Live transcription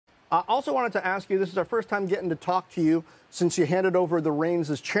I also wanted to ask you, this is our first time getting to talk to you since you handed over the reins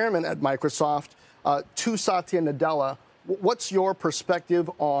as chairman at Microsoft to Satya Nadella. What's your perspective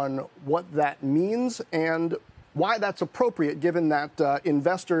on what that means and why that's appropriate, given that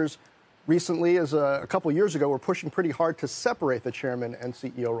investors recently, as a couple years ago, were pushing pretty hard to separate the chairman and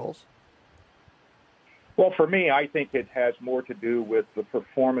CEO roles? Well, for me, I think it has more to do with the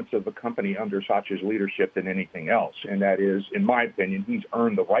performance of the company under Satya's leadership than anything else. And that is, in my opinion, he's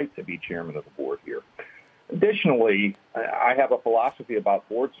earned the right to be chairman of the board here. Additionally, I have a philosophy about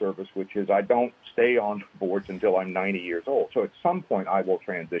board service, which is I don't stay on boards until I'm 90 years old. So at some point, I will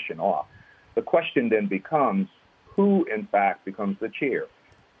transition off. The question then becomes, who, in fact, becomes the chair?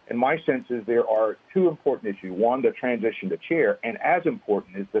 And my sense is there are two important issues. One, the transition to chair, and as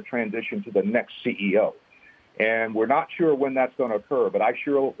important is the transition to the next CEO. And we're not sure when that's going to occur, but I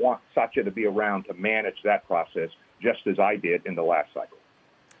sure want Satya to be around to manage that process, just as I did in the last cycle.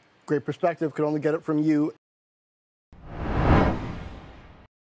 Great perspective. Could only get it from you.